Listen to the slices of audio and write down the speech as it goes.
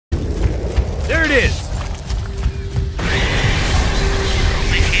it is!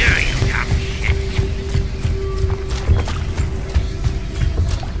 Over here, you dumb shit.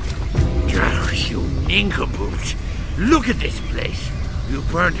 Oh, you nincompoops. Look at this place. You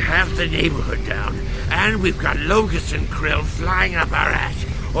burnt half the neighborhood down, and we've got locusts and krill flying up our ass,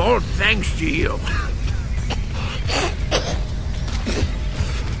 all thanks to you.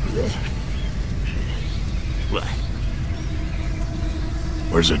 What?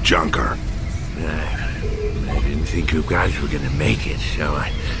 Where's the junker? I didn't think you guys were gonna make it, so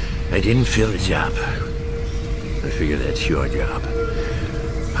I didn't fill it up. I figure that's your job.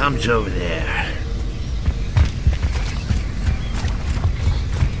 Pump's over there.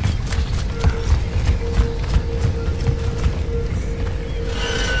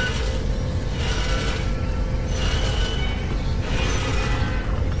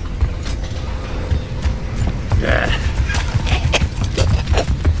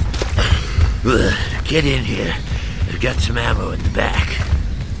 Get in here. I've got some ammo in the back.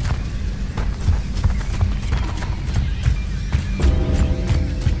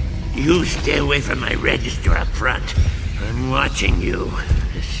 You stay away from my register up front. I'm watching you.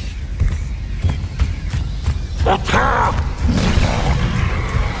 Attack!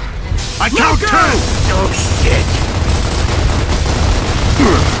 I count two! Oh, shit!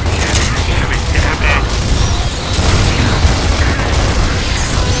 Damn it, damn it!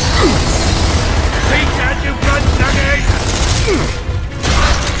 Take that, you bloodsuckers!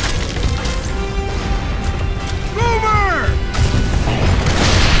 Boomer!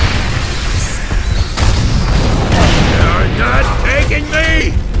 You're not taking me!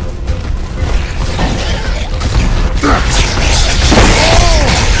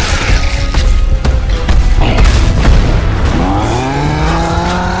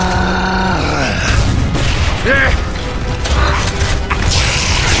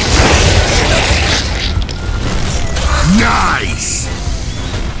 Nice!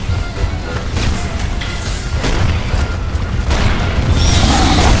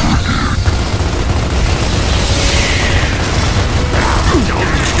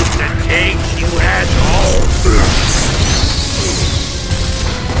 Don't shoot the tanks, you asshole!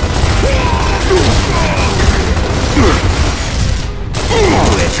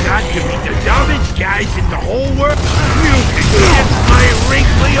 It's got to be the dumbest guys in the whole world! You can kiss my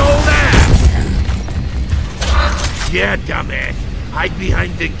wrinkly old ass! Yeah, dumbass. Hide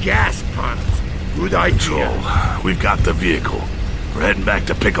behind the gas pumps. Good idea. We've got the vehicle. We're heading back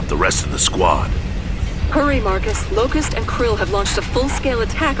to pick up the rest of the squad. Hurry, Marcus. Locust and Krill have launched a full-scale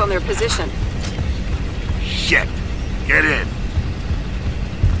attack on their position. Shit! Get in!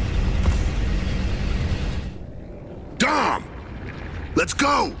 Dom! Let's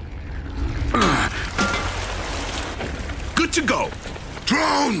go! Good to go!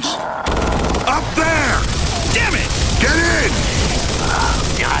 Drones! Up there! Damn it! Get in!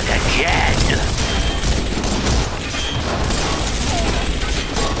 Not again!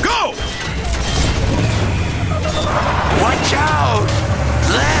 Go! Watch out!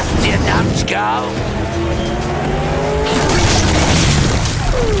 Left, you numbskull!